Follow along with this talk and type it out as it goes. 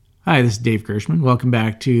Hi, this is Dave Kirschman. Welcome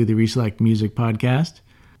back to the Reselect Music Podcast.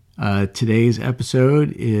 Today's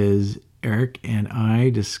episode is Eric and I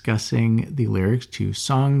discussing the lyrics to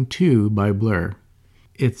Song 2 by Blur.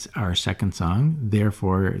 It's our second song,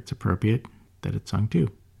 therefore it's appropriate that it's Song 2.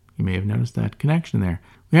 You may have noticed that connection there.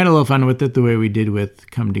 We had a little fun with it the way we did with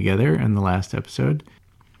Come Together in the last episode.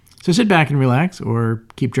 So sit back and relax, or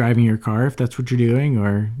keep driving your car if that's what you're doing,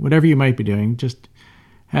 or whatever you might be doing. Just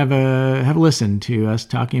have a listen to us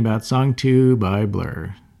talking about Song 2 by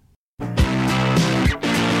Blur.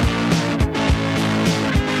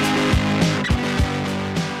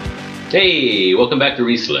 Hey, welcome back to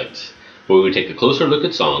Reselect, where we take a closer look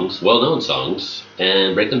at songs, well-known songs,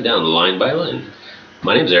 and break them down line by line.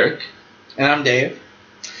 My name's Eric. And I'm Dave.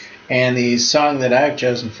 And the song that I've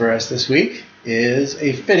chosen for us this week is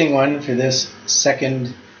a fitting one for this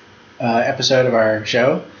second episode of our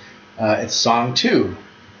show. It's Song 2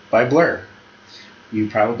 by Blur. You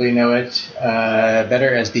probably know it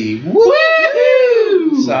better as the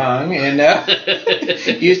Woohoo song, and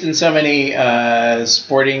used in so many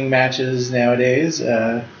sporting matches nowadays. Is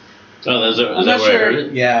that where I heard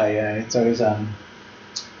it? Yeah, it's always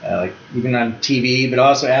like even on TV, but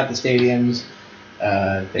also at the stadiums.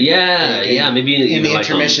 Maybe in the like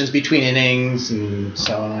intermissions between innings and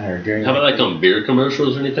so on, or during. How about like on beer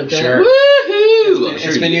commercials or anything like that? Sure. Woohoo!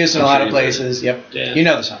 It's been used in a lot of places. Yep. Yeah. You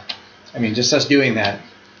know the song. I mean, just us doing that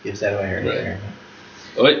gives that away right there.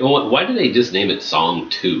 Wait, why did they just name it Song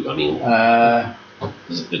 2? I mean,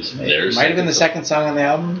 it's theirs. It might have been the second song on the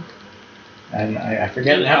album, and I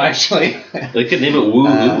forget now actually. They could name it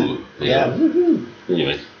Woohoo. Woohoo.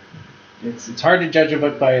 Anyway, it's hard to judge a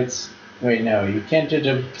book by its. Wait, no, you can't judge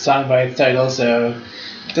a song by its title, so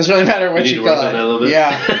it doesn't really matter what you call it.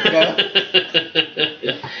 Yeah.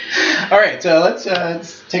 All right, so let's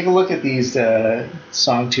take a look at these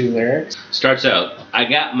Song 2 lyrics. Starts out, I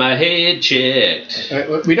got my head checked.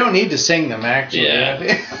 We don't need to sing them, actually. Yeah,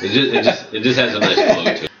 it just has a nice flow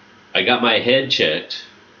to it. I got my head checked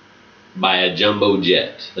by a jumbo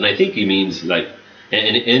jet. And I think he means like,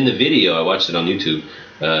 and in the video, I watched it on YouTube,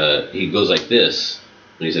 he goes like this.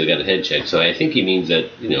 And he said, I got a head check. So I think he means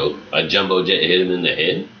that, a jumbo jet hit him in the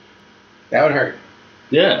head. That would hurt.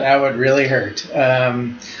 Yeah. That would really hurt. I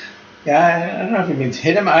don't know if it means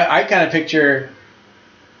hit him. I kind of picture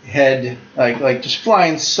head, like just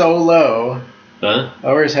flying so low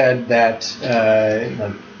over his head that,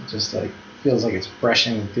 just like feels like it's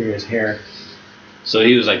brushing through his hair. So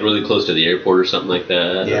he was like really close to the airport or something like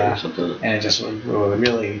that? Yeah. Or something. And it just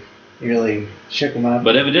really shook him up.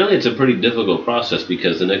 But evidently it's a pretty difficult process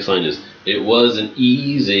because the next line is, it wasn't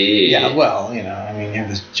easy. Yeah, well, you have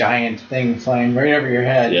this giant thing flying right over your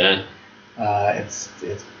head. Yeah. It's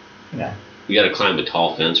you got to climb a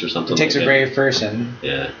tall fence or something. It takes a brave person.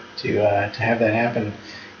 Yeah. To have that happen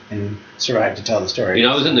and survive to tell the story.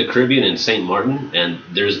 I was in the Caribbean in St. Martin, and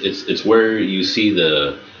it's where you see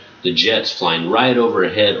the jets flying right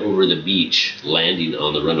overhead over the beach, landing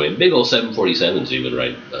on the runway. Big old 747s even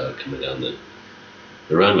coming down the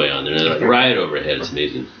runway on there. And they're like right overhead. It's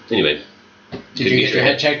amazing. Anyway. Did you get your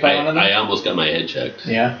head checked by one of them? I almost got my head checked.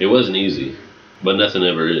 Yeah? It wasn't easy. But nothing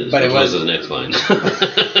ever is. But it was the next line.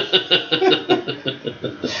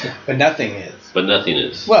 But nothing is. But nothing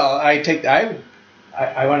is. Well, I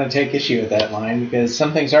want to take issue with that line because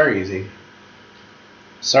some things are easy.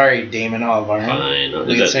 Sorry, Damon Albarn. Fine.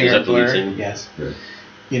 Lead singer of Blur? Yes.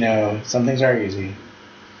 Yeah. Some things are easy.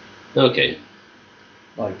 Okay.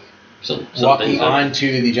 Like some walking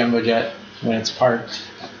onto the jumbo jet when it's parked.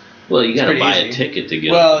 Well, you got to buy a ticket to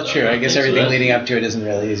get. Well, true. I guess everything leading up to it isn't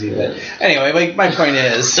really easy. But anyway, my point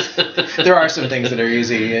is, there are some things that are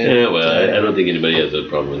easy. Yeah, well, I don't think anybody has a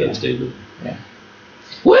problem with that statement. Yeah.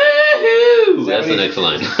 Woohoo! That's the next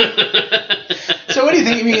line. So what do you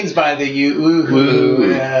think he means by the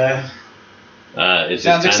woohoo? It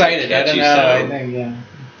sounds excited. I don't know. Sound. I think, yeah.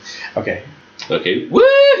 Okay. Okay.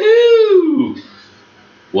 Woohoo!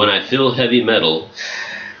 When I feel heavy metal,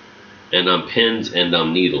 and on pins and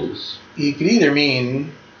on needles. You could either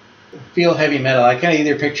mean feel heavy metal. I kind of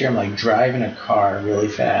either picture him like driving a car really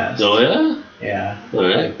fast. Oh yeah. Yeah. All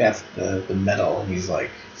right. Like that's the metal. He's like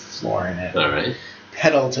flooring it. All right.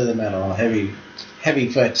 Pedal to the metal. Heavy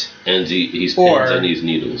foot. And he's pins and he's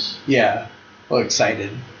needles. Yeah. Well,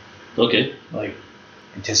 excited. Okay. Like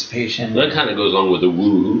anticipation. That kind of goes along with the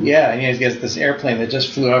woo. Yeah, and he gets this airplane that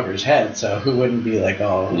just flew over his head, so who wouldn't be like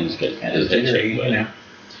kind of jittery,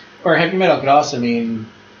 Or heavy metal could also mean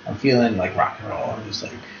I'm feeling like rock and roll. I'm just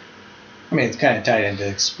like, it's kind of tied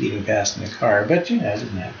into speeding fast in the car, but it doesn't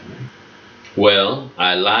have to be. Well,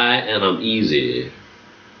 I lie and I'm easy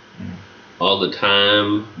all the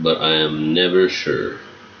time, but I am never sure.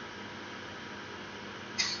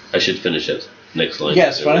 should finish that next line.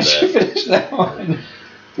 Yes, why don't you finish that one?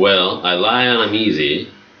 Well, I lie and I'm easy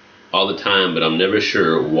all the time, but I'm never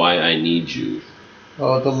sure why I need you.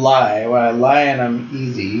 Well, the lie. Well, I lie and I'm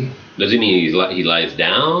easy. Does he mean he lies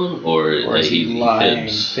down, or is he lying?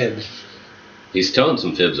 fibs? He's telling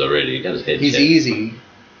some fibs already. He got his head He's checked. easy.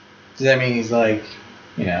 Does that mean he's like,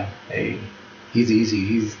 hey, he's easy.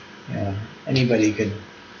 He's, anybody could.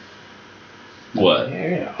 What?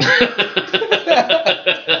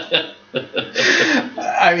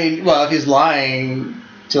 I mean, well, if he's lying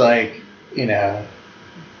to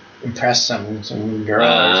impress some girl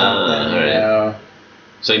or something, right.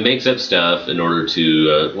 So he makes up stuff in order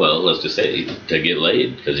to, let's just say, to get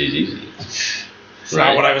laid because he's easy. That's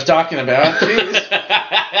not what I was talking about. Jeez.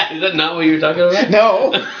 Is that not what you were talking about?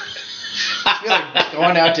 No. I feel like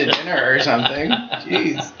going out to dinner or something.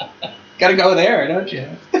 Jeez. Gotta go there, don't you?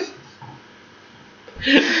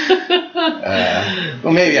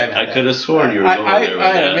 Well, maybe I could have sworn you were going there.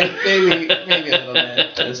 I don't know, maybe a little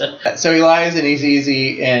bit. So he lies and he's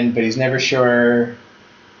easy, but he's never sure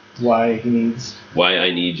why he needs. Why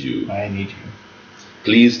I need you. Why I need you.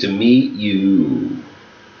 Pleased to meet you.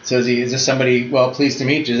 So is this somebody? Well, pleased to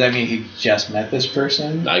meet you. Does that mean he just met this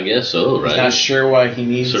person? I guess so, right? He's not sure why he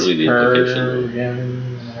needs certainly her,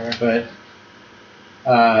 him, but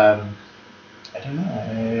I don't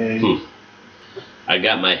know. I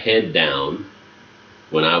got my head down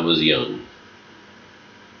when I was young.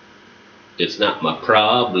 It's not my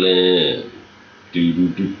problem.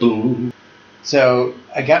 Do-do-do-boom. So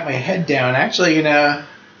I got my head down. Actually, when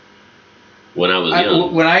I was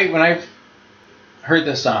young. When I heard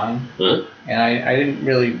the song, huh? and I didn't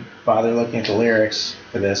really bother looking at the lyrics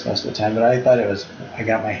for this most of the time, but I thought it was I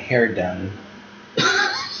got my hair done.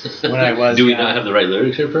 When I was Do we not have the right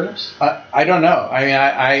lyrics here, perhaps? I don't know. I mean,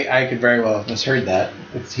 I could very well have misheard that.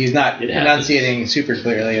 He's not enunciating super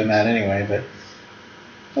clearly in that anyway, but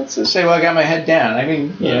let's just say, well, I got my head down. I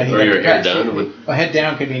mean, he got your head depressed. down? Well, head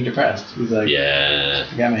down could mean depressed. He's like, yeah.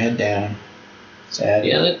 I got my head down. Sad.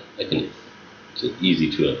 Yeah, it's easy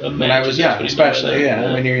to imagine. When I was young, especially,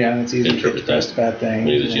 when you're young, it's easy to get depressed about things.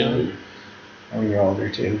 When he was young. Or when you're older,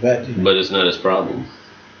 too. But it's not his problem.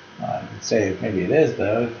 I'd say maybe it is,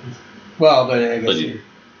 though. Well, but I guess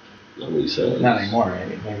not anymore.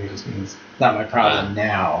 Maybe it just means not my problem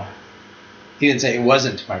now. He didn't say it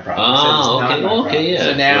wasn't my problem. He said it's not my problem. Yeah.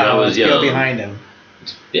 So now let's go behind him.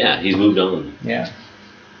 Yeah, he's moved on. Yeah.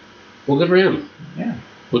 Well, good for him. Yeah.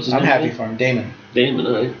 What's his I'm name? happy for him. Damon. Damon,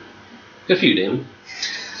 all right. Good for you, Damon.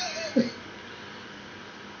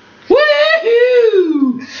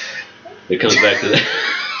 Woohoo! It comes back to that.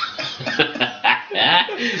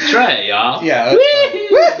 Try it, y'all. Yeah.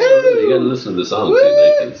 You gotta listen to the song too,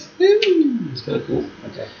 it's kind of cool.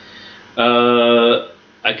 Okay.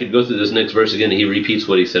 I could go through this next verse again. He repeats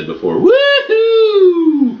what he said before.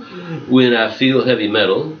 Woohoo! When I feel heavy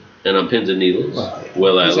metal and I'm pins and needles.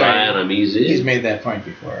 Well, I lie and I'm easy. He's made that point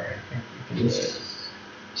before, I think.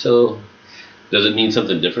 So, does it mean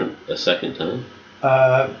something different a second time?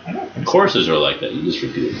 I don't think so. Choruses are like that. You just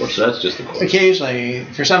repeat the chorus. So that's just the chorus. Occasionally,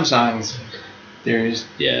 for some songs, there's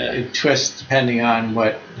a twist depending on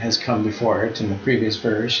what has come before it in the previous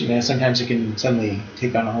verse. Sometimes it can suddenly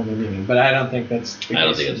take on a whole new meaning. But I don't think that's the case. I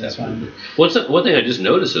don't think it's that one. One thing I just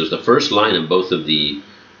noticed is the first line in both of the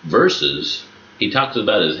verses, he talks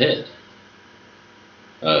about his head.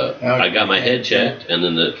 I got my head checked, and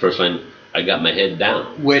then the first line, I got my head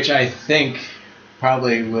down. Which I think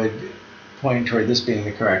probably would point toward this being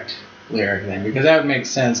the correct lyric then, because that would make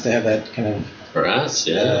sense to have that kind of perhaps,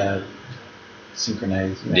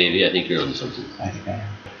 synchronized. Davey, I think you're on something. I think I am.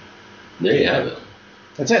 There you have it.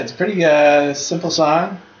 That's it. It's a pretty simple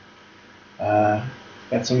song. Got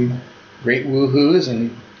some great woohoos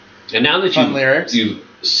and now that you've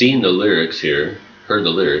seen the lyrics here, heard the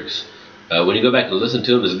lyrics, when you go back and listen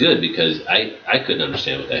to them, it's good because I couldn't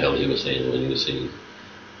understand what the hell he was saying when he was singing.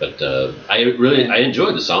 But I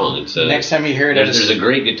enjoyed the song. It's next time you hear it, there's a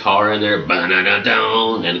great guitar in there,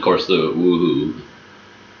 and of course the woohoo.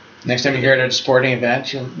 Next time you hear it at a sporting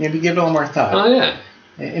event, you'll maybe give it a little more thought. Oh yeah.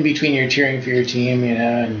 In between you're cheering for your team,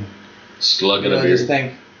 and slugging up just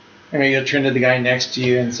think. Maybe you'll turn to the guy next to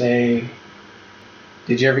you and say,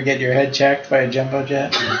 "Did you ever get your head checked by a jumbo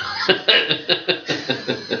jet?" Or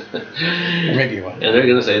maybe you won't. And they're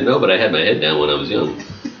gonna say, "No, but I had my head down when I was young."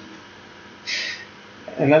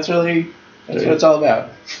 And that's what it's all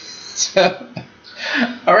about. So,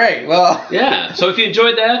 All right. Well. Yeah. So if you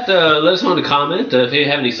enjoyed that, let us know in a comment. If you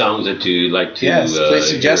have any songs that you'd like to please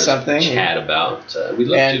suggest something. Chat about, we'd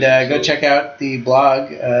love to. And go check out the blog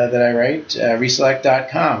that I write,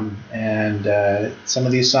 reselect.com. And some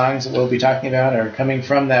of these songs that we'll be talking about are coming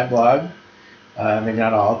from that blog. Maybe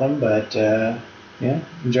not all of them, but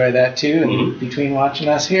enjoy that too. And between watching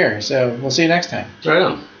us here. So we'll see you next time. Right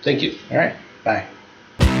on. Thank you. All right. Bye.